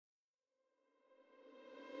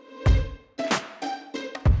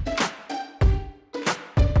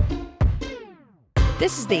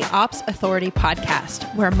This is the Ops Authority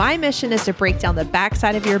podcast, where my mission is to break down the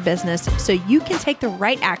backside of your business so you can take the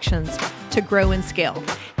right actions to grow and scale.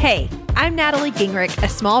 Hey, I'm Natalie Gingrich, a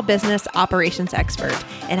small business operations expert,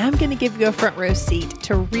 and I'm going to give you a front row seat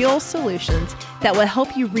to real solutions that will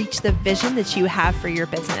help you reach the vision that you have for your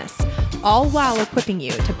business, all while equipping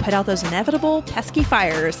you to put out those inevitable pesky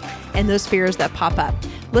fires and those fears that pop up.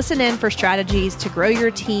 Listen in for strategies to grow your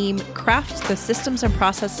team, craft the systems and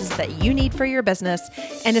processes that you need for your business,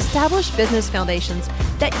 and establish business foundations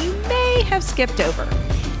that you may have skipped over.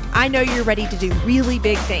 I know you're ready to do really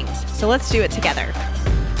big things, so let's do it together.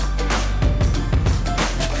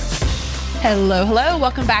 Hello.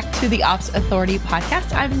 Welcome back to the Ops Authority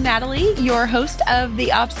podcast. I'm Natalie, your host of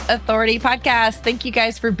the Ops Authority podcast. Thank you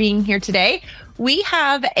guys for being here today. We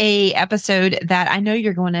have a episode that I know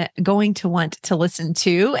you're going to want to listen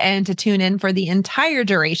to and to tune in for the entire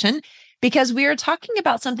duration, because we are talking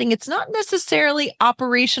about something. It's not necessarily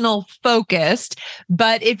operational focused,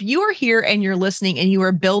 but if you are here and you're listening and you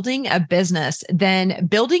are building a business, then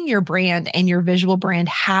building your brand and your visual brand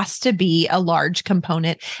has to be a large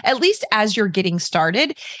component, at least as you're getting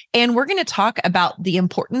started. And we're going to talk about the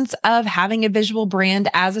importance of having a visual brand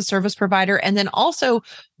as a service provider, and then also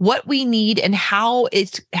what we need and how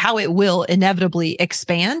it will inevitably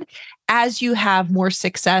expand as you have more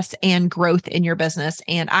success and growth in your business.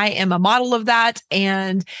 And I am a model of that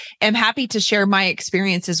and am happy to share my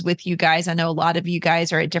experiences with you guys. I know a lot of you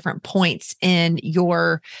guys are at different points in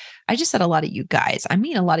I just said a lot of you guys. I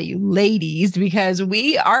mean, a lot of you ladies, because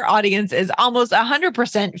our audience is almost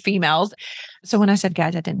 100% females. So when I said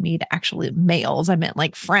guys, I didn't mean actually males. I meant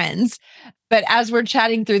like friends. But as we're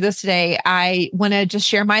chatting through this today, I want to just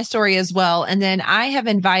share my story as well. And then I have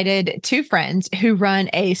invited two friends who run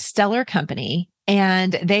a stellar company,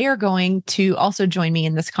 and they are going to also join me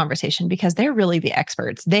in this conversation because they're really the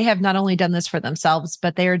experts. They have not only done this for themselves,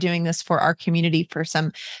 but they are doing this for our community. For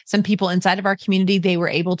some people inside of our community, they were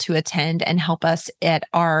able to attend and help us at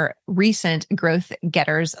our recent Growth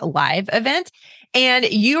Getters live event. And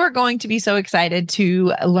you are going to be so excited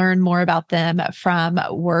to learn more about them from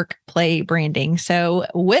WorkPlay branding. So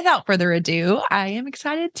without further ado, I am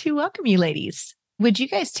excited to welcome you, ladies. Would you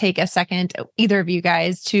guys take a second, either of you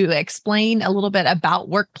guys, to explain a little bit about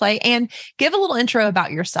WorkPlay and give a little intro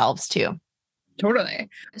about yourselves too? Totally.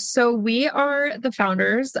 So we are the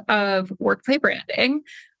founders of WorkPlay Branding.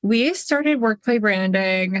 We started WorkPlay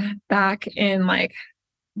Branding back in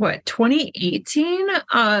 2018?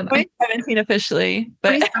 2017 officially,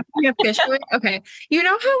 but 2017 officially. Okay. You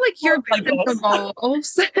know how your business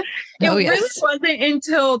evolves? Really wasn't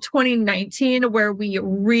until 2019 where we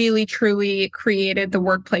really truly created the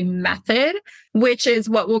WorkPlay method, which is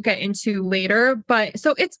what we'll get into later. But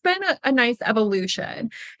so it's been a nice evolution.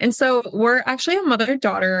 And so we're actually a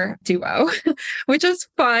mother-daughter duo, which is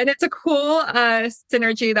fun. It's a cool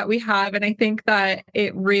synergy that we have. And I think that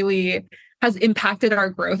it really has impacted our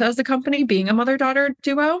growth as a company, being a mother-daughter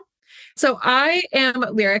duo. So I am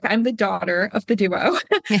Lyric. I'm the daughter of the duo.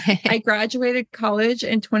 I graduated college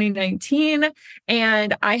in 2019,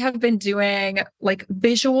 and I have been doing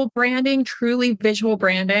visual branding, truly visual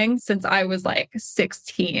branding, since I was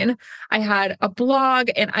 16. I had a blog,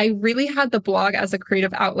 and I really had the blog as a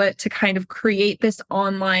creative outlet to kind of create this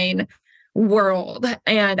online world.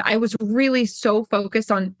 And I was really so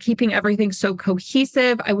focused on keeping everything so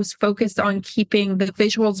cohesive. I was focused on keeping the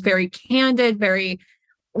visuals very candid, very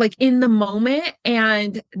in the moment.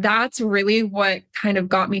 And that's really what kind of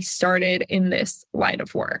got me started in this line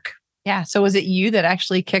of work. Yeah. So was it you that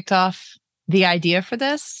actually kicked off the idea for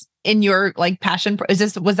this in your passion?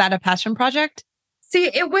 Was that a passion project? See,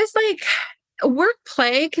 it was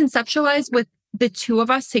WorkPlay conceptualized with the two of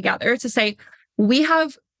us together to say, we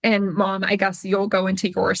have. And Mom, I guess you'll go into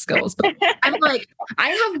your skills, but I'm I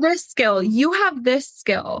have this skill, you have this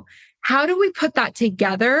skill. How do we put that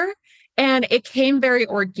together? And it came very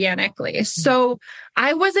organically. So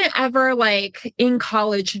I wasn't ever in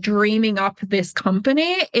college dreaming up this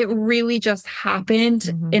company. It really just happened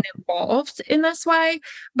and evolved in this way.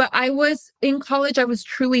 But I was in college, I was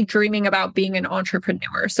truly dreaming about being an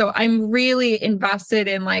entrepreneur. So I'm really invested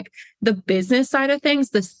in the business side of things,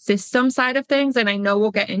 the system side of things. And I know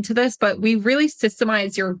we'll get into this, but we really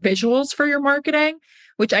systemize your visuals for your marketing,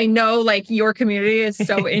 which I know your community is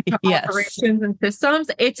so into operations and systems.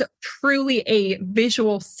 It's truly a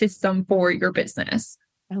visual system for your business.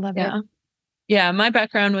 I love it. Yeah, my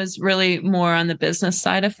background was really more on the business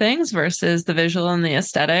side of things versus the visual and the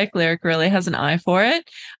aesthetic. Lyric really has an eye for it.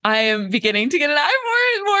 I am beginning to get an eye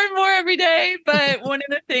for it more and more every day. But one of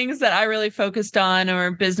the things that I really focused on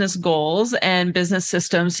are business goals and business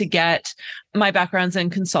systems to get. My background's in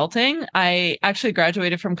consulting. I actually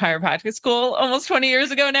graduated from chiropractic school almost 20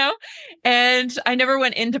 years ago now, and I never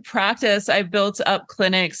went into practice. I built up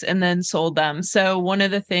clinics and then sold them. So one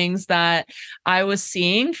of the things that I was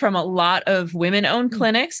seeing from a lot of women-owned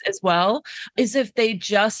clinics as well is if they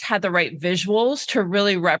just had the right visuals to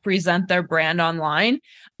really represent their brand online,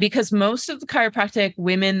 because most of the chiropractic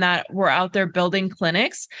women that were out there building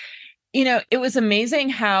clinics, it was amazing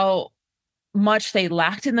how much they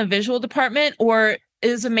lacked in the visual department, or it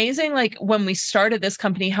is amazing, like when we started this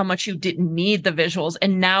company, how much you didn't need the visuals.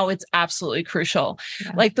 And now it's absolutely crucial.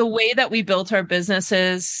 Yeah. Like the way that we built our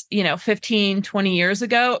businesses, 15, 20 years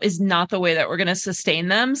ago is not the way that we're going to sustain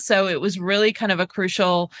them. So it was really kind of a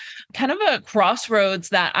crucial, kind of a crossroads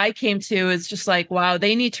that I came to. Is just like, wow,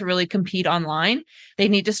 they need to really compete online. They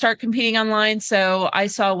need to start competing online. So I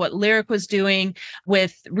saw what Lyric was doing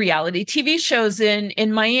with reality TV shows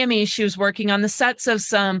in Miami. She was working on the sets of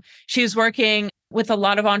some. She was working with a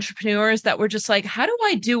lot of entrepreneurs that were just like, how do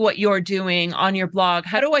I do what you're doing on your blog?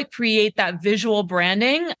 How do I create that visual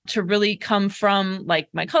branding to really come from like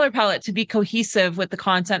my color palette to be cohesive with the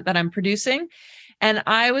content that I'm producing? And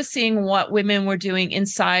I was seeing what women were doing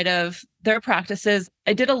inside of their practices.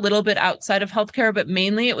 I did a little bit outside of healthcare, but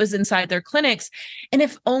mainly it was inside their clinics. And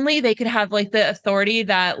if only they could have like the authority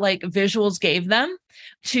that like visuals gave them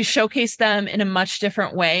to showcase them in a much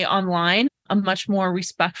different way online, a much more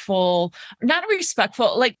respectful, not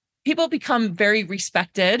respectful, like people become very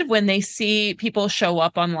respected when they see people show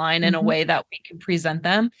up online in a way that we can present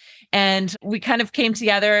them. And we kind of came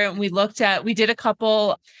together and we did a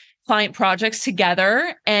couple client projects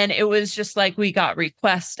together, and it was just like we got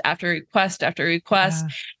request after request after request.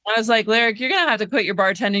 Yeah. I was like, Lyric, you're gonna have to quit your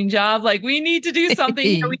bartending job. Like, we need to do something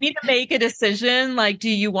here. We need to make a decision. Like,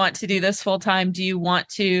 do you want to do this full time? Do you want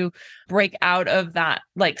to break out of that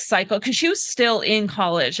like cycle? Because she was still in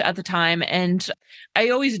college at the time, and I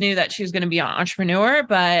always knew that she was going to be an entrepreneur,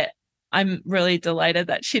 but I'm really delighted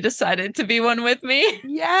that she decided to be one with me.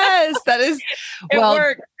 Yes, that is. Well,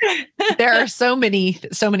 worked. There are so many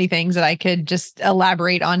things that I could just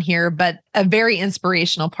elaborate on here, but a very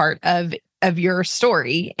inspirational part of your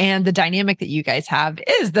story and the dynamic that you guys have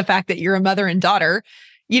is the fact that you're a mother and daughter.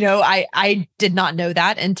 I did not know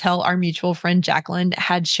that until our mutual friend Jacqueline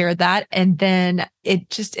had shared that. And then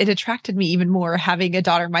it attracted me even more having a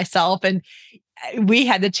daughter myself. And we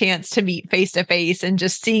had the chance to meet face to face and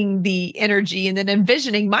just seeing the energy and then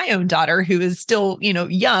envisioning my own daughter, who is still,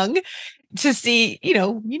 young, to see,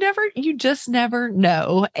 you just never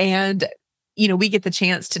know. And, we get the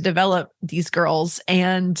chance to develop these girls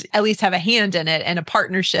and at least have a hand in it and a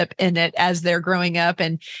partnership in it as they're growing up.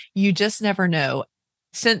 And you just never know.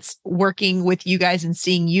 Since working with you guys and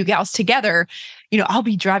seeing you gals together, I'll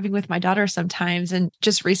be driving with my daughter sometimes. And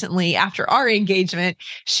just recently after our engagement,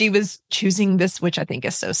 she was choosing this, which I think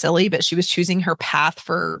is so silly, but she was choosing her path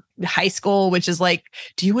for high school, which is like,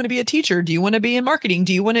 do you want to be a teacher? Do you want to be in marketing?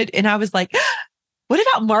 Do you want to? And I was like, what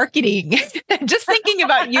about marketing? Just thinking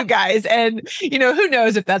about you guys. And, who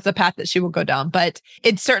knows if that's a path that she will go down, but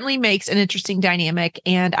it certainly makes an interesting dynamic.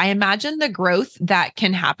 And I imagine the growth that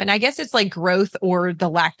can happen. I guess it's like growth or the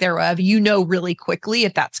lack thereof, really quickly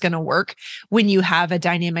if that's going to work when you have a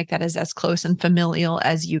dynamic that is as close and familial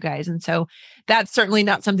as you guys. And so that's certainly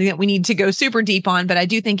not something that we need to go super deep on, but I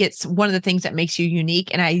do think it's one of the things that makes you unique.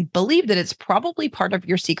 And I believe that it's probably part of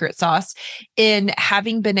your secret sauce in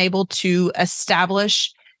having been able to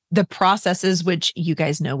establish the processes, which you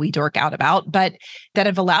guys know we dork out about, but that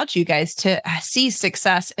have allowed you guys to see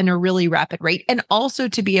success in a really rapid rate and also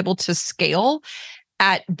to be able to scale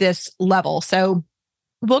at this level. So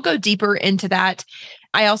we'll go deeper into that.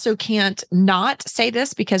 I also can't not say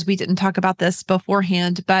this because we didn't talk about this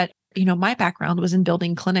beforehand, but my background was in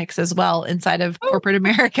building clinics as well inside of corporate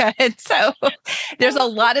America. And so there's a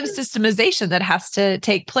lot of systemization that has to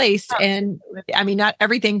take place. And I mean, not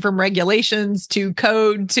everything from regulations to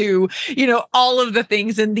code to, all of the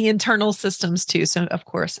things in the internal systems too. So of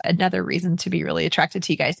course, another reason to be really attracted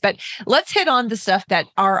to you guys. But let's hit on the stuff that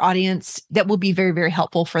our audience, that will be very, very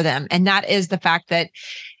helpful for them. And that is the fact that,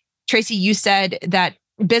 Tracy, you said that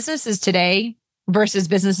businesses today versus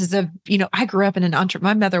businesses of, I grew up in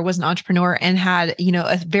my mother was an entrepreneur and had,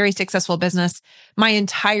 a very successful business my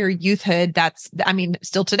entire youthhood.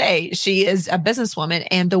 Still today, she is a businesswoman.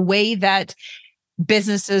 And the way that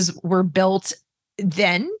businesses were built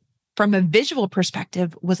then from a visual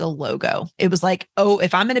perspective was a logo. It was like, oh,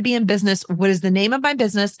 if I'm going to be in business, what is the name of my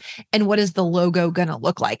business and what is the logo going to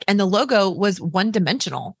look like? And the logo was one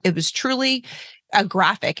dimensional. It was truly a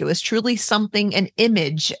graphic. It was truly something, an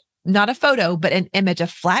image, not a photo, but an image, a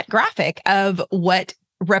flat graphic of what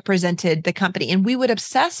represented the company. And we would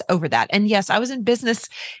obsess over that. And yes, I was in business,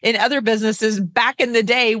 in other businesses back in the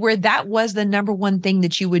day where that was the number one thing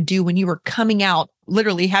that you would do when you were coming out,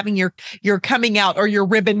 literally having your coming out or your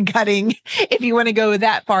ribbon cutting, if you want to go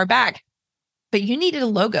that far back. But you needed a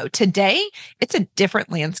logo. Today, it's a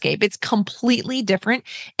different landscape. It's completely different.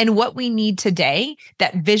 And what we need today,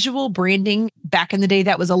 that visual branding back in the day,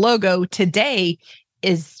 that was a logo. Today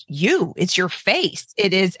is you. It's your face.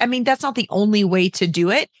 It is. I mean, that's not the only way to do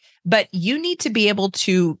it, but you need to be able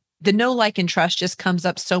to, the know, like, and trust just comes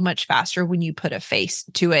up so much faster when you put a face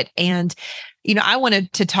to it. And, I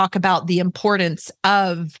wanted to talk about the importance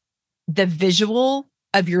of the visual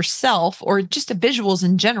of yourself, or just the visuals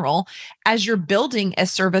in general, as you're building a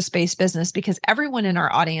service-based business, because everyone in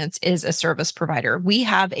our audience is a service provider. We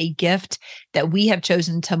have a gift that we have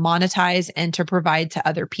chosen to monetize and to provide to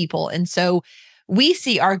other people. And so we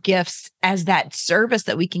see our gifts as that service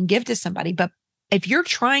that we can give to somebody. But if you're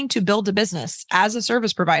trying to build a business as a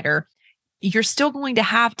service provider, you're still going to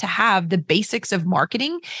have the basics of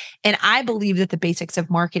marketing. And I believe that the basics of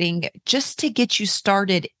marketing, just to get you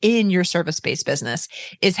started in your service-based business,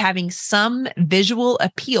 is having some visual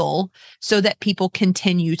appeal so that people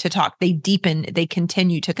continue to talk. They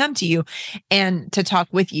continue to come to you and to talk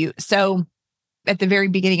with you. So at the very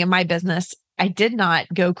beginning of my business, I did not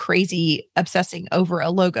go crazy obsessing over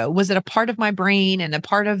a logo. Was it a part of my brain and a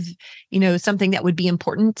part of, something that would be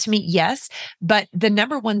important to me? Yes. But the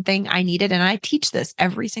number one thing I needed, and I teach this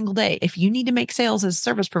every single day, if you need to make sales as a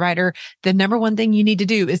service provider, the number one thing you need to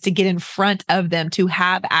do is to get in front of them, to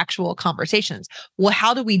have actual conversations. Well,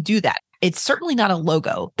 how do we do that? It's certainly not a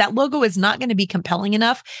logo. That logo is not going to be compelling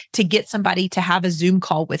enough to get somebody to have a Zoom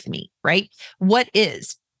call with me, right? What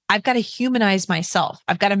is? I've got to humanize myself.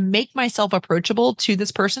 I've got to make myself approachable to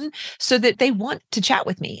this person so that they want to chat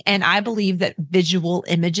with me. And I believe that visual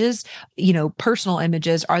images, personal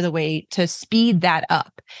images, are the way to speed that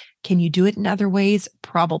up. Can you do it in other ways?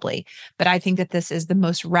 Probably. But I think that this is the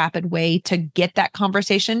most rapid way to get that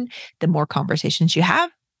conversation. The more conversations you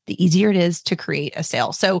have, the easier it is to create a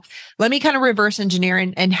sale. So let me kind of reverse engineer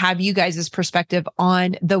and have you guys' perspective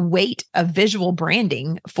on the weight of visual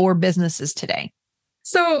branding for businesses today.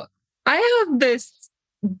 So I have this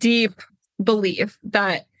deep belief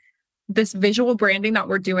that this visual branding that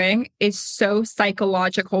we're doing is so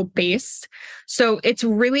psychological based. So it's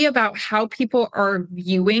really about how people are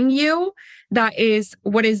viewing you. That is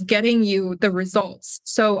what is getting you the results.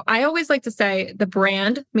 So I always like to say the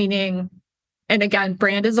brand, meaning, and again,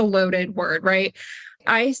 brand is a loaded word, right?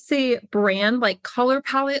 I see brand like color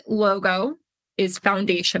palette, logo is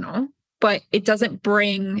foundational, but it doesn't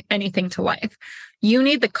bring anything to life. You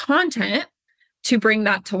need the content to bring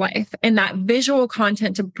that to life, and that visual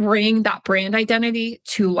content to bring that brand identity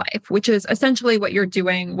to life, which is essentially what you're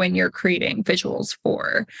doing when you're creating visuals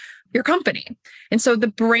for your company. And so the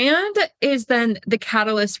brand is then the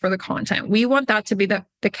catalyst for the content. We want that to be the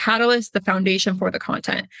catalyst, the foundation for the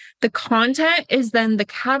content. The content is then the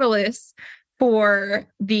catalyst for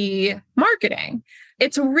the marketing.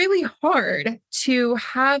 It's really hard to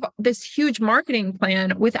have this huge marketing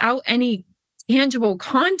plan without any tangible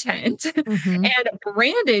content and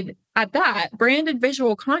branded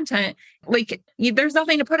visual content. Like there's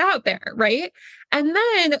nothing to put out there, right? And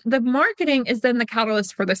then the marketing is then the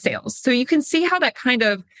catalyst for the sales. So you can see how that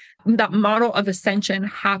model of ascension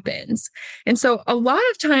happens. And so a lot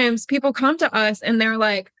of times people come to us and they're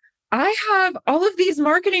like, I have all of these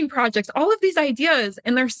marketing projects, all of these ideas,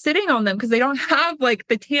 and they're sitting on them because they don't have like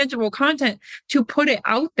the tangible content to put it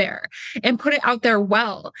out there and put it out there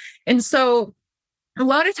well. And so a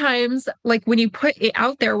lot of times, like when you put it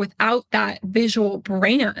out there without that visual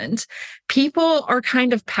brand, people are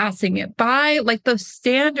kind of passing it by. Like the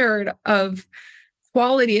standard of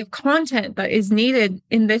quality of content that is needed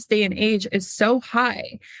in this day and age is so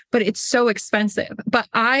high, but it's so expensive. But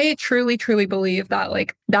I truly, truly believe that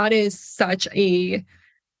that is such a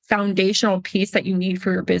foundational piece that you need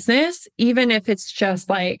for your business, even if it's just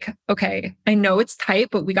like, okay, I know it's tight,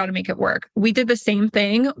 but we got to make it work. We did the same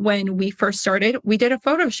thing when we first started. We did a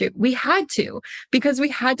photo shoot. We had to, because we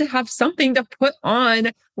had to have something to put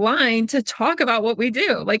online to talk about what we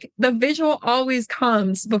do. Like the visual always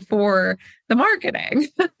comes before the marketing.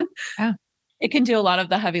 Yeah. It can do a lot of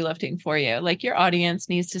the heavy lifting for you. Like your audience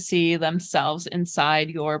needs to see themselves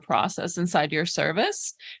inside your process, inside your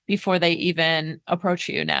service before they even approach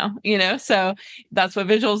you now, So that's what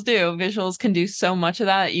visuals do. Visuals can do so much of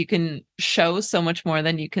that. You can show so much more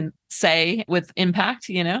than you can say with impact,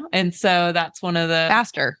 And so that's one of the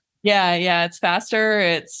faster. Yeah. It's faster.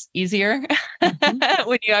 It's easier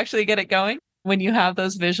when you actually get it going. When you have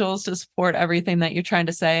those visuals to support everything that you're trying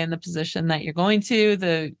to say in the position that you're going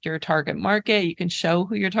to, your target market, you can show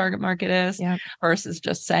who your target market is versus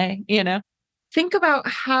just say, Think about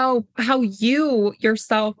how you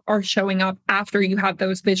yourself are showing up after you have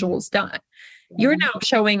those visuals done. You're now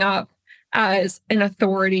showing up as an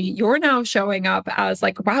authority. You're now showing up as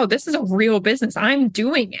like, wow, this is a real business. I'm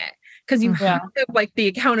doing it. Because you have like the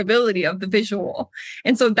accountability of the visual.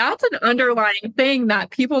 And so that's an underlying thing that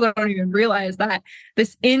people don't even realize, that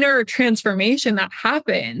this inner transformation that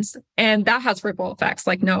happens, and that has ripple effects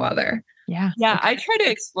like no other. Yeah. I try to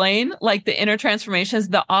explain like the inner transformations,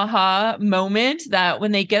 the aha moment that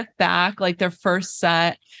when they get back, like their first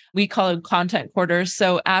set, we call it content quarters.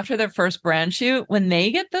 So after their first brand shoot, when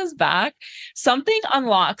they get those back, something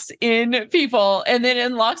unlocks in people and then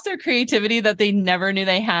unlocks their creativity that they never knew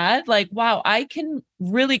they had. Like, wow, I can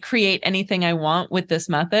really create anything I want with this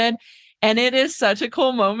method. And it is such a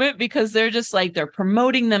cool moment because they're just like, they're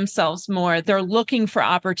promoting themselves more. They're looking for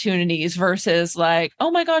opportunities versus like,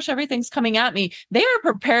 oh my gosh, everything's coming at me. They are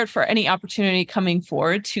prepared for any opportunity coming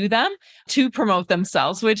forward to them to promote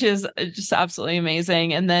themselves, which is just absolutely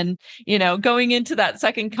amazing. And then, going into that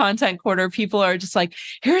second content quarter, people are just like,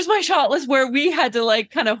 here's my shot list, where we had to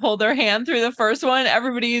like kind of hold their hand through the first one.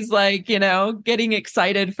 Everybody's like, getting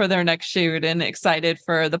excited for their next shoot and excited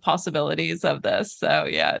for the possibilities of this. So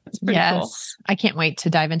yeah, it's pretty cool. I can't wait to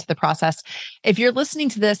dive into the process. If you're listening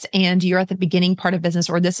to this and you're at the beginning part of business,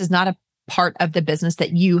 or this is not a part of the business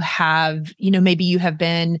that you have, maybe you have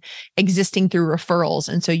been existing through referrals.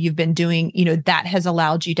 And so you've been doing, that has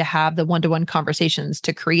allowed you to have the one-to-one conversations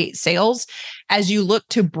to create sales. As you look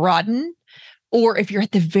to broaden, or if you're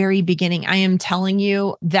at the very beginning, I am telling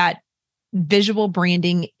you that visual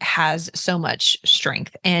branding has so much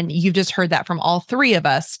strength. And you've just heard that from all three of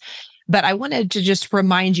us. But I wanted to just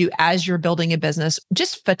remind you, as you're building a business,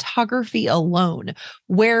 just photography alone,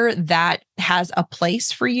 where that has a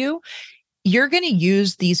place for you, you're going to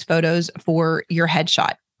use these photos for your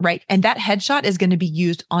headshot, right? And that headshot is going to be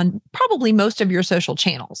used on probably most of your social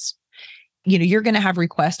channels. You're going to have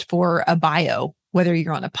requests for a bio, whether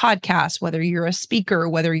you're on a podcast, whether you're a speaker,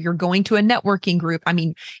 whether you're going to a networking group. I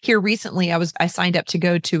mean, here recently, I signed up to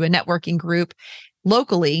go to a networking group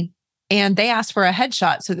locally. And they asked for a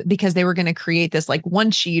headshot because they were going to create this like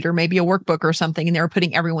one sheet or maybe a workbook or something, and they were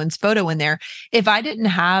putting everyone's photo in there. If I didn't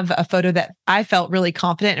have a photo that I felt really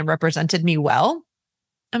confident and represented me well,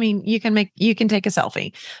 I mean, you can take a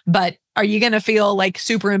selfie, but are you going to feel like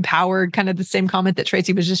super empowered? Kind of the same comment that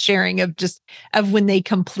Tracy was just sharing of when they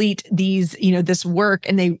complete these, this work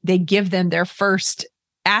and they give them their first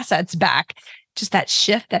assets back. Just that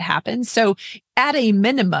shift that happens. So at a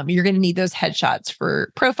minimum, you're going to need those headshots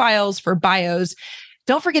for profiles, for bios.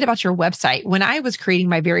 Don't forget about your website. When I was creating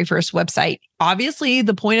my very first website, obviously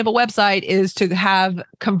the point of a website is to have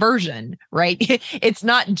conversion, right? It's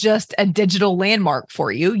not just a digital landmark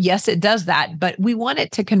for you. Yes, it does that, but we want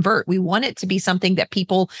it to convert. We want it to be something that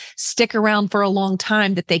people stick around for a long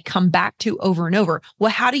time, that they come back to over and over.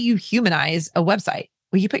 Well, how do you humanize a website?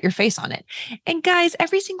 Well, you put your face on it. And guys,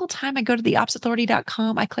 every single time I go to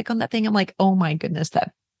theopsauthority.com, I click on that thing. I'm like, oh my goodness,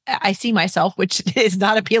 that I see myself, which is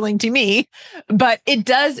not appealing to me, but it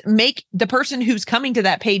does make the person who's coming to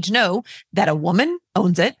that page know that a woman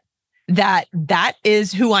owns it, that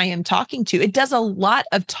is who I am talking to. It does a lot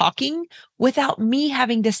of talking without me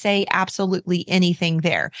having to say absolutely anything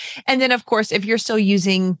there. And then, of course, if you're still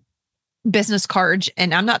using business cards,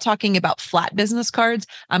 and I'm not talking about flat business cards,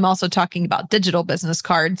 I'm also talking about digital business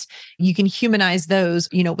cards. You can humanize those,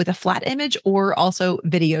 with a flat image or also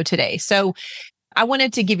video today. So I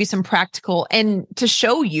wanted to give you some practical and to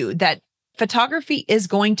show you that photography is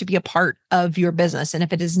going to be a part of your business. And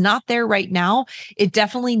if it is not there right now, it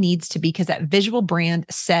definitely needs to be, because that visual brand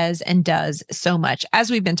says and does so much,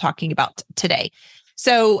 as we've been talking about today.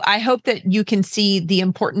 So I hope that you can see the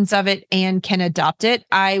importance of it and can adopt it.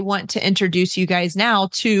 I want to introduce you guys now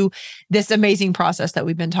to this amazing process that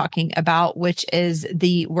we've been talking about, which is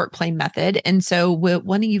the WorkPlay method. And so will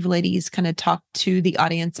one of you ladies kind of talk to the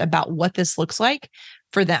audience about what this looks like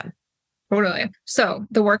for them? Totally. So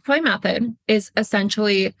the WorkPlay method is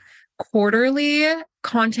essentially quarterly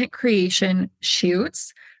content creation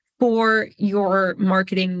shoots for your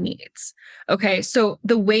marketing needs. Okay. So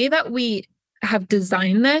the way that we have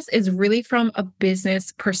designed this is really from a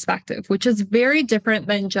business perspective, which is very different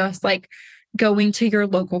than just like going to your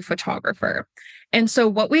local photographer. And so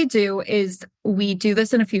what we do is we do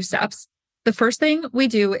this in a few steps. The first thing we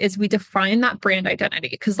do is we define that brand identity.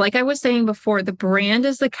 Because like I was saying before, the brand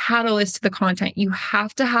is the catalyst to the content. You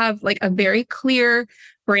have to have like a very clear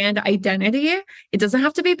brand identity. It doesn't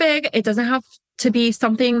have to be big. It doesn't have to be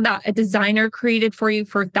something that a designer created for you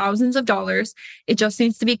for thousands of dollars. It just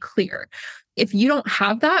needs to be clear. If you don't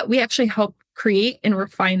have that, we actually help create and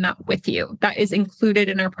refine that with you. That is included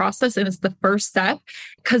in our process. And it's the first step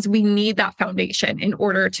because we need that foundation in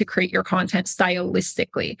order to create your content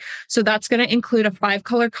stylistically. So that's going to include a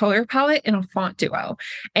 5-color color palette and a font duo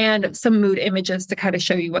and some mood images to kind of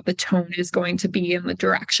show you what the tone is going to be in the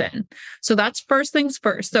direction. So that's first things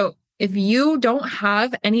first. So if you don't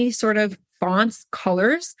have any sort of fonts,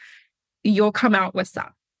 colors, you'll come out with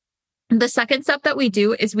some. The second step that we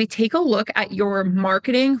do is we take a look at your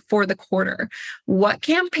marketing for the quarter. What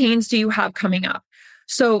campaigns do you have coming up?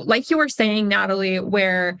 So like you were saying, Natalie,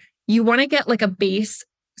 where you want to get like a base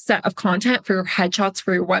set of content for your headshots,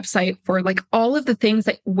 for your website, for like all of the things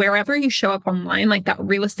that wherever you show up online, like that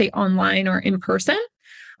real estate online or in person,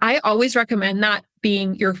 I always recommend that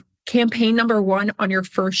being your campaign number 1 on your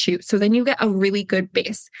first shoot. So then you get a really good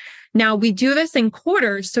base. Now we do this in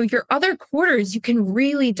quarters. So your other quarters, you can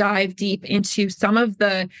really dive deep into some of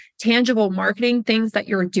the tangible marketing things that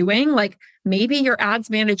you're doing. Like maybe your ads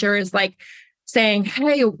manager is like saying,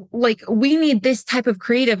 hey, like we need this type of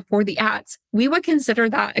creative for the ads. We would consider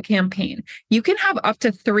that a campaign. You can have up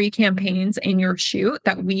to 3 campaigns in your shoot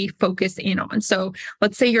that we focus in on. So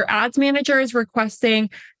let's say your ads manager is requesting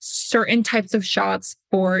certain types of shots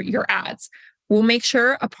for your ads. We'll make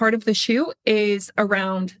sure a part of the shoot is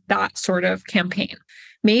around that sort of campaign.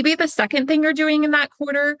 Maybe the second thing you're doing in that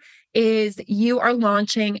quarter is you are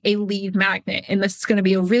launching a lead magnet. And this is going to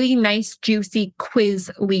be a really nice, juicy quiz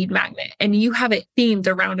lead magnet. And you have it themed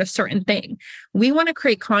around a certain thing. We want to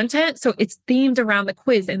create content so it's themed around the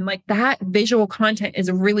quiz. And like that visual content is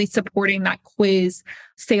really supporting that quiz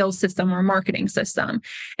sales system or marketing system.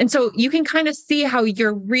 And so you can kind of see how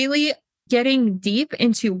you're really getting deep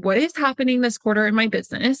into what is happening this quarter in my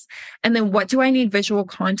business. And then what do I need visual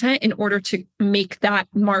content in order to make that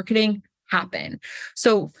marketing happen?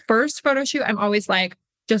 So first photo shoot, I'm always like,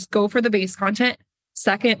 just go for the base content.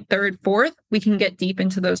 Second, third, fourth, we can get deep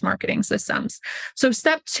into those marketing systems. So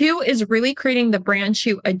step 2 is really creating the brand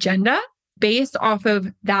shoot agenda based off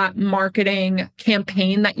of that marketing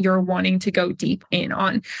campaign that you're wanting to go deep in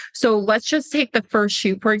on. So let's just take the first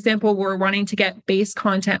shoot. For example, we're wanting to get base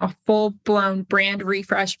content, a full-blown brand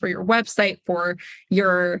refresh for your website, for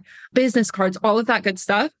your business cards, all of that good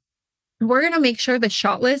stuff. We're going to make sure the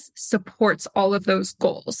shot list supports all of those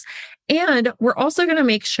goals. And we're also going to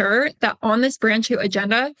make sure that on this brand shoot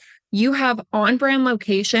agenda, you have on-brand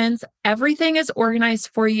locations. Everything is organized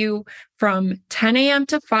for you from 10 a.m.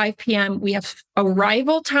 to 5 p.m. We have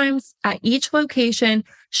arrival times at each location,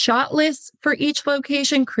 shot lists for each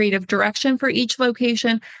location, creative direction for each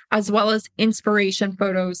location, as well as inspiration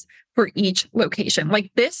photos for each location.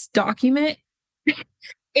 Like this document,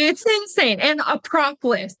 it's insane. And a prop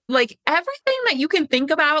list, like everything that you can think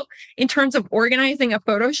about in terms of organizing a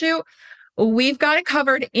photo shoot, we've got it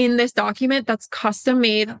covered in this document that's custom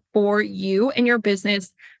made for you and your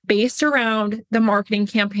business based around the marketing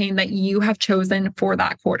campaign that you have chosen for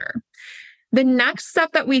that quarter. The next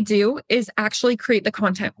step that we do is actually create the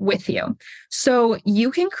content with you. So you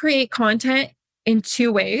can create content in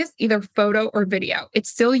 2 ways, either photo or video. It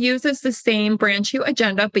still uses the same brand shoot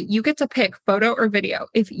agenda, but you get to pick photo or video.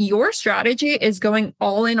 If your strategy is going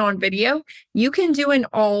all in on video, you can do an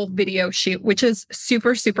all video shoot, which is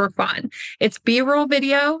super, super fun. It's B-roll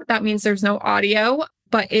video. That means there's no audio,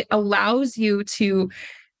 but it allows you to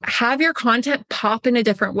have your content pop in a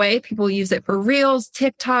different way. People use it for reels,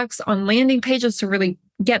 TikToks, on landing pages to really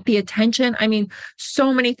get the attention. I mean,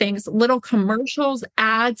 so many things, little commercials,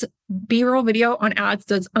 ads, B-roll video on ads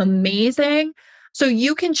does amazing. So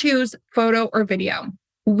you can choose photo or video.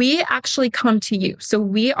 We actually come to you. So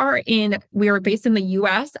we are based in the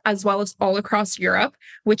US as well as all across Europe,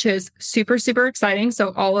 which is super, super exciting.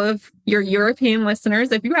 So all of your European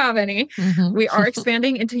listeners, if you have any, we are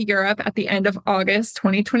expanding into Europe at the end of August,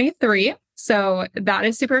 2023. So that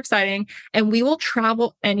is super exciting. And we will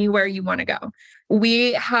travel anywhere you want to go.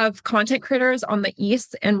 We have content creators on the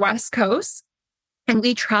East and West Coast, and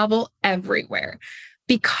we travel everywhere.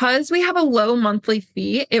 Because we have a low monthly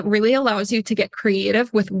fee, it really allows you to get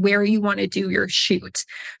creative with where you want to do your shoot.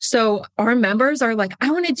 So our members are like,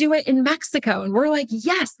 I want to do it in Mexico. And we're like,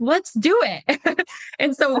 yes, let's do it.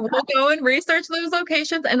 And so we'll go and research those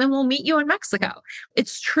locations and then we'll meet you in Mexico.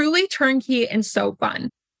 It's truly turnkey and so fun.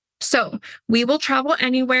 So we will travel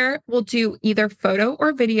anywhere. We'll do either photo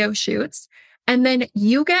or video shoots. And then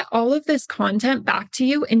you get all of this content back to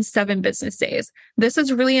you in 7 business days. This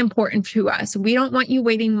is really important to us. We don't want you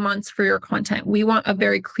waiting months for your content. We want a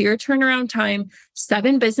very clear turnaround time.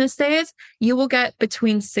 7 business days, you will get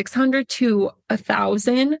between 600 to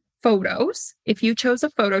 1,000 photos. If you chose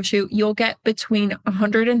a photo shoot, you'll get between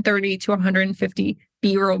 130 to 150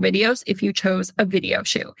 B-roll videos if you chose a video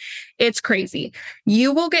shoot. It's crazy.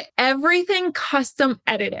 You will get everything custom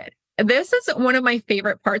edited. This is one of my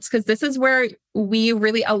favorite parts because this is where we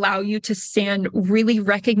really allow you to stand really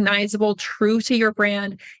recognizable, true to your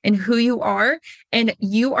brand and who you are. And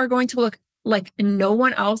you are going to look like no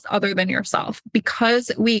one else other than yourself because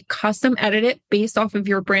we custom edit it based off of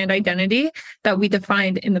your brand identity that we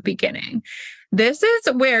defined in the beginning. This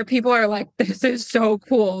is where people are like, this is so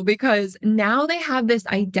cool because now they have this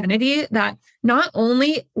identity that not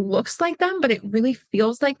only looks like them, but it really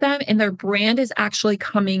feels like them and their brand is actually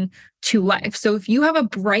coming to life. So if you have a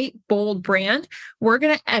bright, bold brand, we're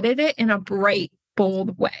going to edit it in a bright,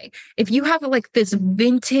 bold way. If you have like this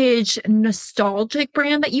vintage nostalgic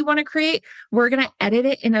brand that you want to create, we're going to edit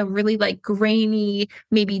it in a really like grainy,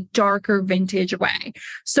 maybe darker vintage way.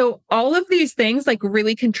 So all of these things like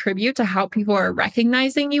really contribute to how people are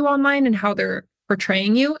recognizing you online and how they're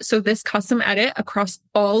portraying you. So this custom edit across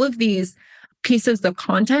all of these pieces of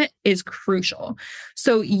content is crucial.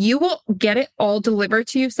 So you will get it all delivered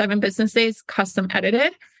to you 7 business days, custom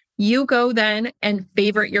edited. You go then and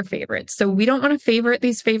favorite your favorites. So we don't want to favorite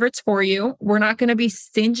these favorites for you. We're not going to be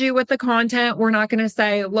stingy with the content. We're not going to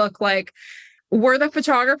say, look, like we're the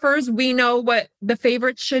photographers. We know what the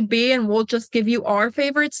favorites should be and we'll just give you our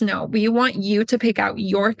favorites. No, we want you to pick out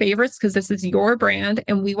your favorites because this is your brand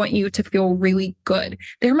and we want you to feel really good.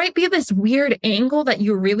 There might be this weird angle that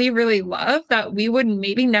you really, really love that we would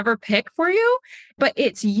maybe never pick for you, but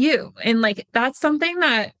it's you. And like, that's something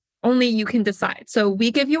that only you can decide. So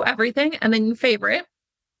we give you everything and then you favorite.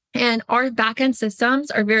 And our backend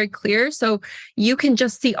systems are very clear. So you can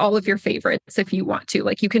just see all of your favorites if you want to.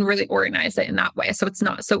 Like you can really organize it in that way. So it's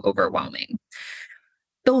not so overwhelming.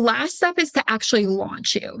 The last step is to actually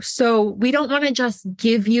launch you. So we don't want to just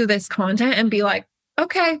give you this content and be like,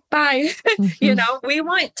 okay, bye. Mm-hmm. We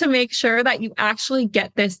want to make sure that you actually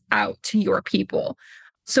get this out to your people.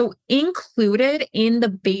 So included in the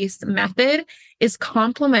base method is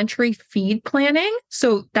complimentary feed planning.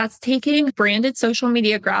 So that's taking branded social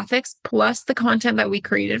media graphics plus the content that we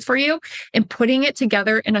created for you and putting it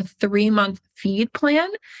together in a 3-month feed plan.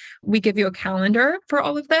 We give you a calendar for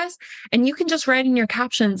all of this, and you can just write in your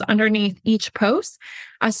captions underneath each post.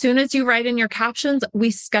 As soon as you write in your captions, we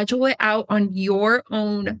schedule it out on your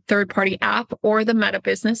own third-party app or the Meta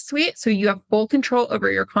Business Suite. So you have full control over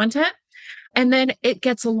your content. And then it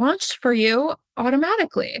gets launched for you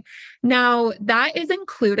automatically. Now, that is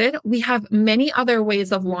included. We have many other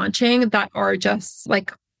ways of launching that are just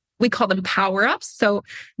like, we call them power-ups. So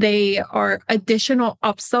they are additional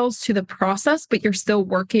upsells to the process, but you're still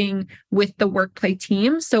working with the WorkPlay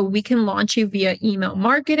team. So we can launch you via email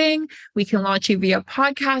marketing. We can launch you via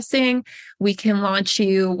podcasting. We can launch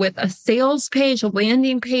you with a sales page,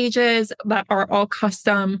 landing pages that are all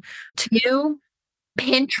custom to you.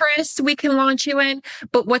 Pinterest, we can launch you in,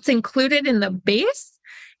 but what's included in the base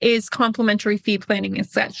is complimentary feed planning and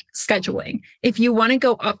scheduling. If you want to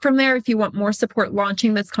go up from there, if you want more support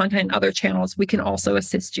launching this content in other channels, we can also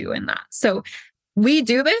assist you in that. So we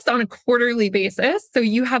do this on a quarterly basis. So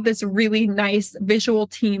you have this really nice visual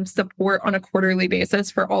team support on a quarterly basis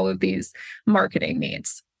for all of these marketing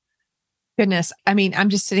needs. Goodness. I mean, I'm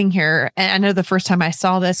just sitting here and I know the first time I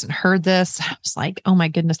saw this and heard this, I was like, oh my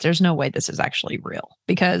goodness, there's no way this is actually real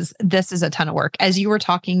because this is a ton of work. As you were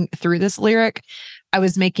talking through this lyric, I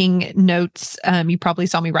was making notes. You probably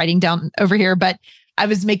saw me writing down over here, but I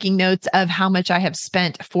was making notes of how much I have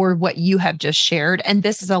spent for what you have just shared. And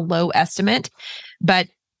this is a low estimate, but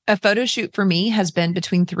a photo shoot for me has been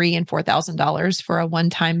between $3,000 and $4,000 for a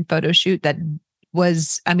one-time photo shoot that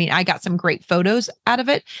was, I mean, I got some great photos out of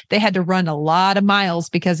it. They had to run a lot of miles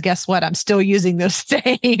because guess what? I'm still using those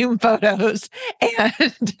same photos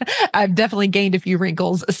and I've definitely gained a few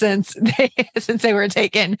wrinkles since they were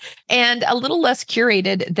taken and a little less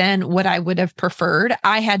curated than what I would have preferred.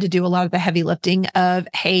 I had to do a lot of the heavy lifting of,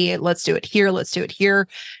 hey, let's do it here. Let's do it here.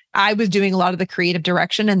 I was doing a lot of the creative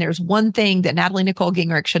direction. And there's one thing that Natalie Nicole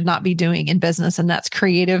Gingrich should not be doing in business, and that's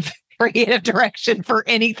creative direction for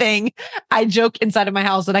anything. I joke inside of my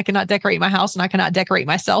house that I cannot decorate my house and I cannot decorate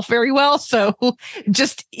myself very well. So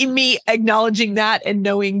just me acknowledging that and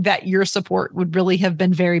knowing that your support would really have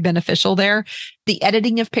been very beneficial there. The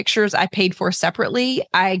editing of pictures I paid for separately.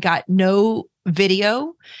 I got no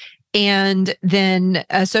video. And then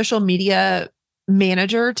a social media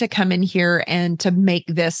manager to come in here and to make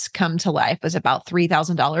this come to life was about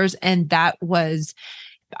 $3,000. And that was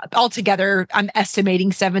altogether, I'm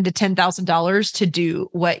estimating $7,000 to $10,000 to do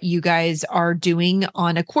what you guys are doing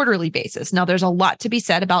on a quarterly basis. Now, there's a lot to be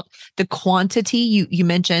said about the quantity. You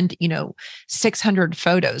mentioned, 600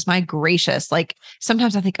 photos. My gracious, like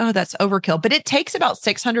sometimes I think, oh, that's overkill, but it takes about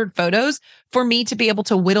 600 photos for me to be able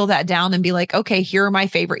to whittle that down and be like, okay, here are my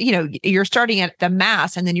favorite. You're starting at the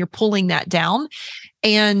mass and then you're pulling that down,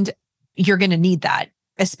 and you're going to need that,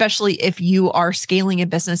 especially if you are scaling a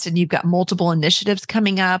business and you've got multiple initiatives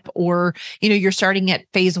coming up, or, you're starting at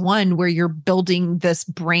phase one where you're building this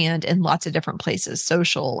brand in lots of different places,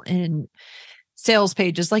 social and sales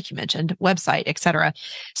pages, like you mentioned, website, et cetera.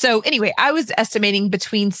 So anyway, I was estimating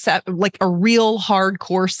between like a real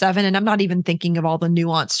hardcore 7, and I'm not even thinking of all the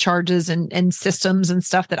nuanced charges and systems and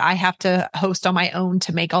stuff that I have to host on my own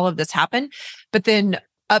to make all of this happen. But then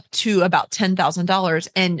up to about $10,000.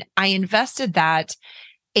 And I invested that,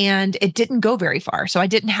 and it didn't go very far. So I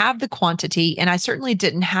didn't have the quantity, and I certainly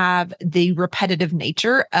didn't have the repetitive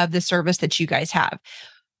nature of the service that you guys have.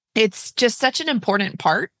 It's just such an important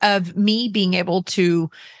part of me being able to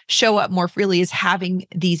show up more freely, is having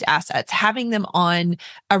these assets, having them on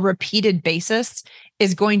a repeated basis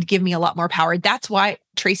is going to give me a lot more power. That's why,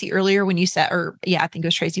 Tracy, earlier when you said, I think it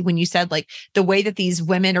was Tracy, when you said like the way that these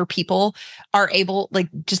women or people are able, like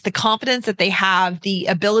just the confidence that they have, the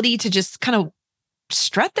ability to just kind of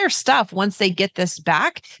strut their stuff once they get this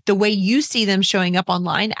back, the way you see them showing up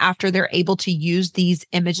online after they're able to use these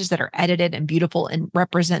images that are edited and beautiful and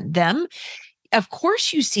represent them. Of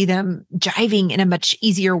course, you see them jiving in a much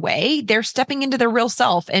easier way. They're stepping into their real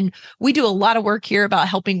self. And we do a lot of work here about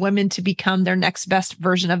helping women to become their next best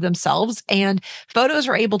version of themselves. And photos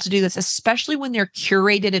are able to do this, especially when they're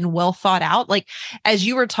curated and well thought out. Like as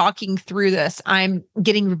you were talking through this, I'm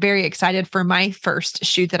getting very excited for my first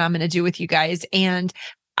shoot that I'm going to do with you guys. And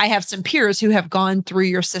I have some peers who have gone through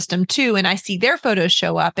your system too, and I see their photos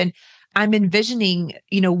show up, and I'm envisioning,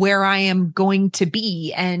 where I am going to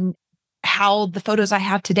be and how the photos I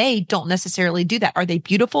have today don't necessarily do that. Are they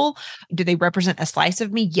beautiful? Do they represent a slice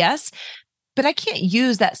of me? Yes. But I can't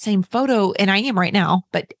use that same photo, and I am right now,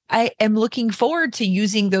 but I am looking forward to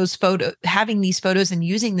using those photos, having these photos and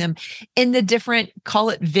using them in the different,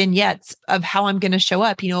 call it vignettes of how I'm going to show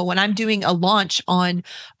up. When I'm doing a launch on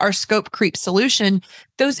our scope creep solution,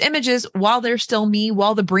 those images, while they're still me,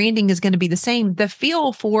 while the branding is going to be the same, the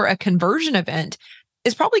feel for a conversion event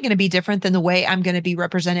is probably going to be different than the way I'm going to be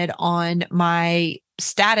represented on my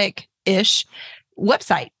static-ish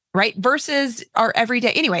website, right? Versus our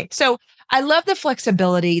everyday. Anyway, so I love the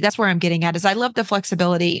flexibility. That's where I'm getting at, is I love the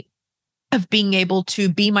flexibility of being able to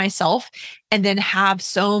be myself and then have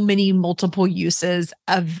so many multiple uses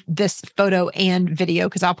of this photo and video,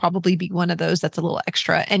 because I'll probably be one of those that's a little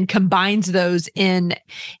extra and combines those in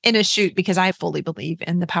a shoot, because I fully believe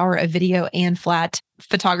in the power of video and flat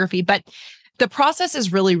photography. But the process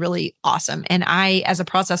is really, really awesome. And I, as a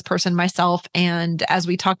process person myself, and as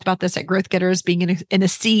we talked about this at Growth Getters, being in a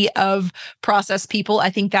sea of process people,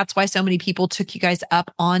 I think that's why so many people took you guys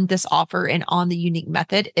up on this offer and on the unique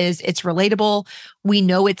method. Is it's relatable. We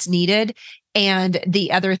know it's needed. And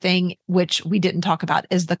the other thing, which we didn't talk about,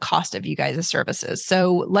 is the cost of you guys' services.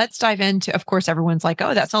 So let's dive into, of course, everyone's like,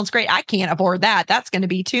 oh, that sounds great. I can't afford that. That's going to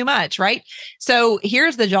be too much, right? So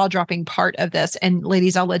here's the jaw-dropping part of this. And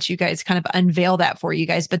ladies, I'll let you guys kind of unveil that for you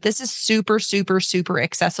guys. But this is super, super, super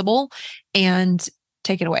accessible. And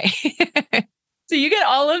take it away. So you get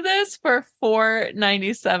all of this for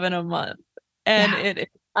 $497 a month. And It is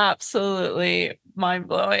absolutely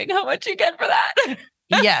mind-blowing how much you get for that.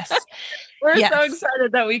 Yes. We're so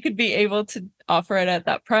excited that we could be able to offer it at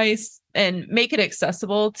that price and make it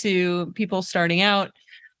accessible to people starting out,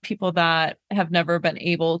 people that have never been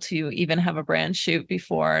able to even have a brand shoot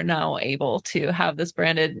before, are now able to have this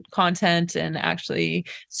branded content and actually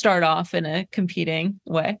start off in a competing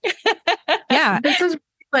way. Yeah, this is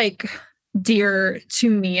like dear to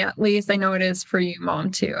me, at least. I know it is for you,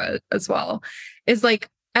 Mom, too, as well. Is like,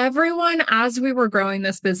 everyone, as we were growing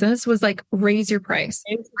this business, was like, raise your price.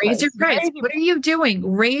 Raise your price. What are you doing?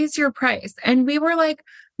 Raise your price. And we were like,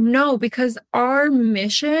 No, because our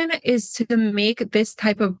mission is to make this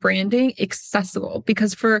type of branding accessible,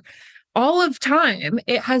 because for all of time,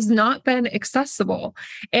 it has not been accessible.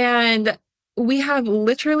 And we have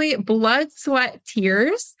literally blood, sweat,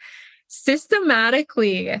 tears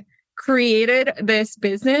systematically created this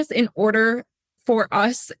business in order for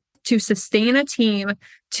us to sustain a team,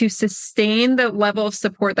 to sustain the level of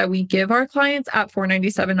support that we give our clients at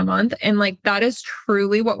 $497 a month. And like, that is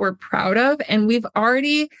truly what we're proud of. And we've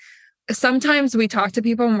already, sometimes we talk to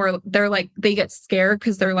people and they're like, they get scared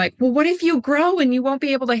because they're like, well, what if you grow and you won't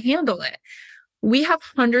be able to handle it? We have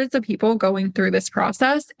hundreds of people going through this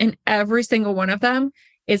process, and every single one of them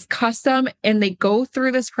is custom, and they go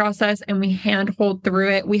through this process and we handhold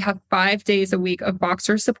through it. We have 5 days a week of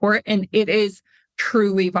Voxer support, and it is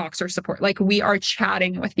truly Voxer support. Like, we are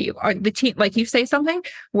chatting with you. The team, like, you say something,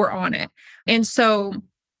 we're on it. And so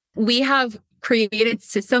we have created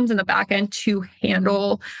systems in the back end to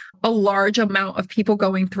handle a large amount of people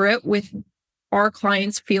going through it, with our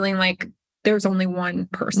clients feeling like there's only one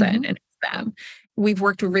person and it's them. We've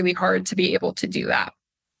worked really hard to be able to do that.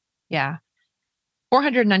 Yeah.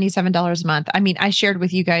 $497 a month. I mean, I shared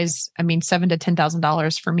with you guys, I mean, $7,000 to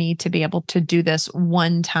 $10,000 for me to be able to do this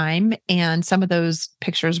one time. And some of those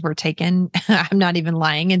pictures were taken, I'm not even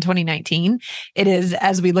lying, in 2019. It is,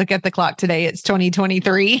 as we look at the clock today, it's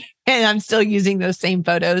 2023, and I'm still using those same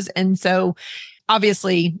photos. And so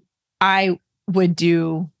obviously I would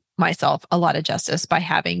do myself a lot of justice by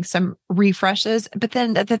having some refreshes. But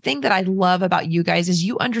then the thing that I love about you guys is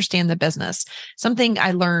you understand the business. Something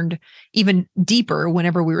I learned even deeper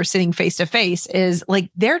whenever we were sitting face to face is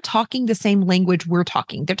like, they're talking the same language we're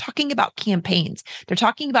talking. They're talking about campaigns. They're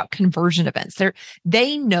talking about conversion events.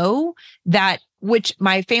 They know that, which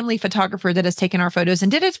my family photographer that has taken our photos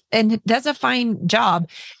and does a fine job.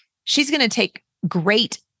 She's going to take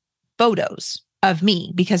great photos of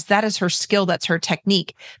me because that is her skill. That's her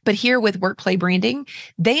technique. But here with WorkPlay branding,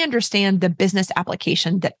 they understand the business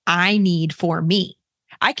application that I need for me.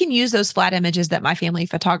 I can use those flat images that my family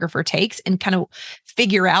photographer takes and kind of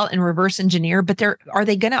figure out and reverse engineer, but are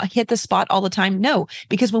they going to hit the spot all the time? No,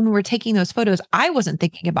 because when we were taking those photos, I wasn't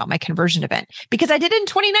thinking about my conversion event because I did it in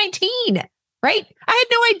 2019. Right? I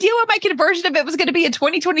had no idea what my conversion event was going to be in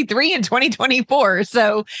 2023 and 2024.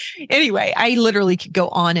 So anyway, I literally could go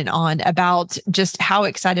on and on about just how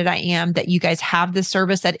excited I am that you guys have this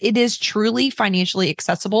service, that it is truly financially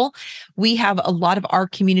accessible. We have a lot of our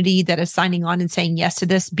community that is signing on and saying yes to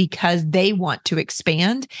this because they want to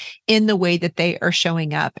expand in the way that they are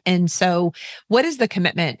showing up. And so what is the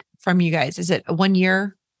commitment from you guys? Is it 1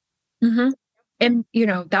 year? Mm-hmm. And,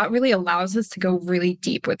 that really allows us to go really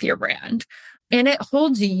deep with your brand. And it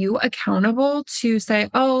holds you accountable to say,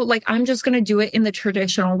 oh, like, I'm just going to do it in the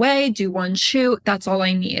traditional way, do one shoot. That's all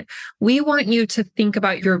I need. We want you to think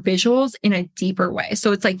about your visuals in a deeper way.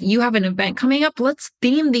 So it's like, you have an event coming up. Let's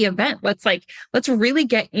theme the event. Let's really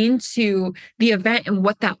get into the event and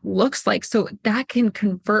what that looks like, so that can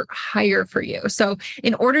convert higher for you. So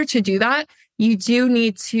in order to do that, you do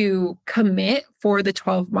need to commit for the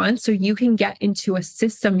 12 months so you can get into a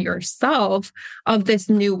system yourself of this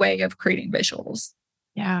new way of creating visuals.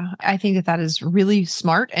 Yeah, I think that is really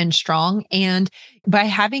smart and strong. And by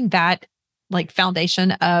having that like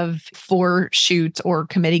foundation of 4 shoots or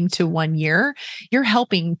committing to 1 year, you're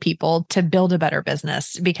helping people to build a better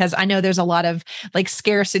business, because I know there's a lot of like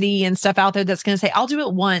scarcity and stuff out there that's going to say, I'll do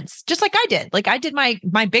it once, just like I did. Like I did my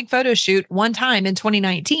big photo shoot one time in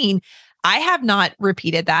 2019. I have not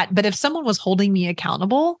repeated that, but if someone was holding me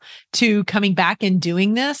accountable to coming back and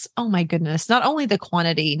doing this, oh my goodness, not only the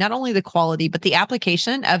quantity, not only the quality, but the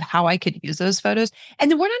application of how I could use those photos.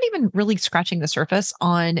 And then we're not even really scratching the surface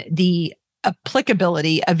on the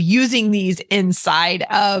applicability of using these inside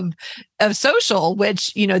of social,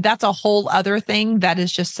 which, that's a whole other thing that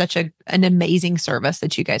is just such an amazing service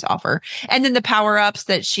that you guys offer. And then the power-ups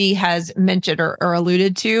that she has mentioned or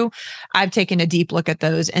alluded to, I've taken a deep look at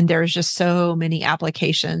those, and there's just so many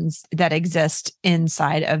applications that exist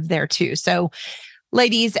inside of there too. So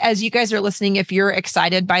ladies, as you guys are listening, if you're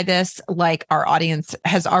excited by this, like our audience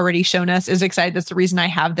has already shown us is excited. That's the reason I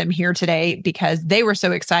have them here today, because they were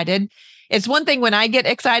so excited. It's one thing when I get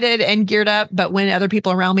excited and geared up, but when other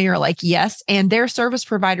people around me are like, yes, and they're service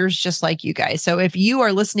providers just like you guys. So if you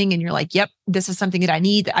are listening and you're like, yep, this is something that I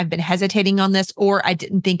need, I've been hesitating on this, or I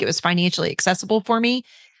didn't think it was financially accessible for me,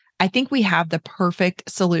 I think we have the perfect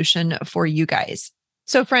solution for you guys.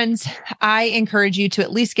 So friends, I encourage you to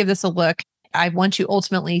at least give this a look. I want you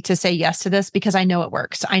ultimately to say yes to this because I know it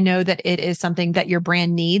works. I know that it is something that your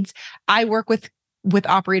brand needs. I work with with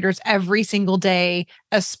operators every single day,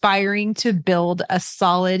 aspiring to build a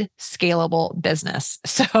solid, scalable business.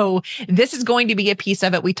 So this is going to be a piece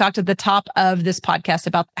of it. We talked at the top of this podcast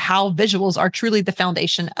about how visuals are truly the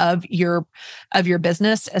foundation of your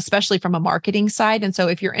business, especially from a marketing side. And so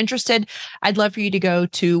if you're interested, I'd love for you to go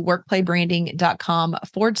to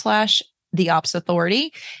workplaybranding.com/The Ops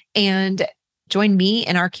Authority and join me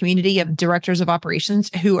in our community of directors of operations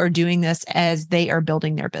who are doing this as they are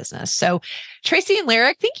building their business. So Tracy and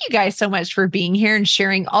Lyric, thank you guys so much for being here and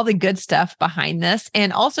sharing all the good stuff behind this,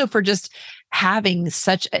 and also for just having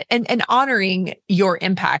such and honoring your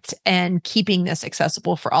impact and keeping this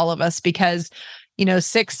accessible for all of us, because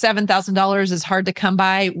 $6,000-$7,000 is hard to come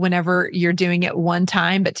by whenever you're doing it one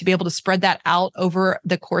time, but to be able to spread that out over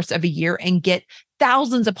the course of a year and get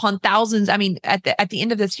thousands upon thousands. I mean, at the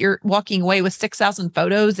end of this, you're walking away with 6,000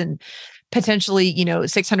 photos and potentially,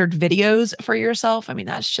 600 videos for yourself. I mean,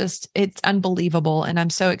 it's unbelievable. And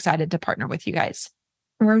I'm so excited to partner with you guys.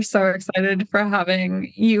 We're so excited for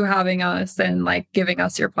having us and giving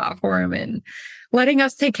us your platform and letting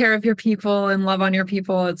us take care of your people and love on your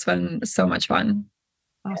people. It's been so much fun.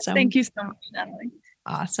 Awesome. Thank you so much, Natalie.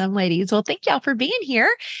 Awesome, ladies. Well, thank y'all for being here.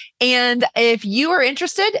 And if you are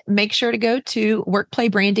interested, make sure to go to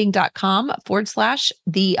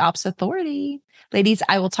workplaybranding.com/The Ops Authority. Ladies,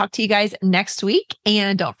 I will talk to you guys next week.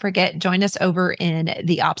 And don't forget, join us over in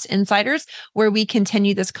the Ops Insiders, where we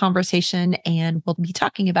continue this conversation, and we'll be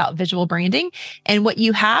talking about visual branding and what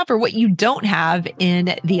you have or what you don't have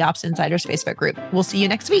in the Ops Insiders Facebook group. We'll see you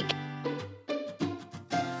next week.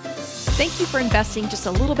 Thank you for investing just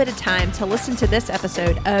a little bit of time to listen to this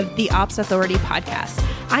episode of the Ops Authority podcast.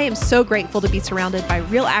 I am so grateful to be surrounded by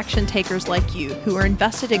real action takers like you who are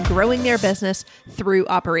invested in growing their business through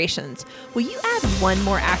operations. Will you add one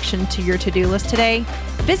more action to your to-do list today?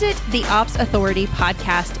 Visit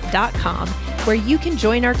theopsauthoritypodcast.com, where you can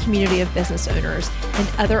join our community of business owners and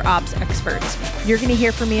other ops experts. You're going to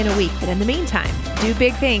hear from me in a week, but in the meantime, do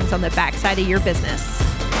big things on the backside of your business.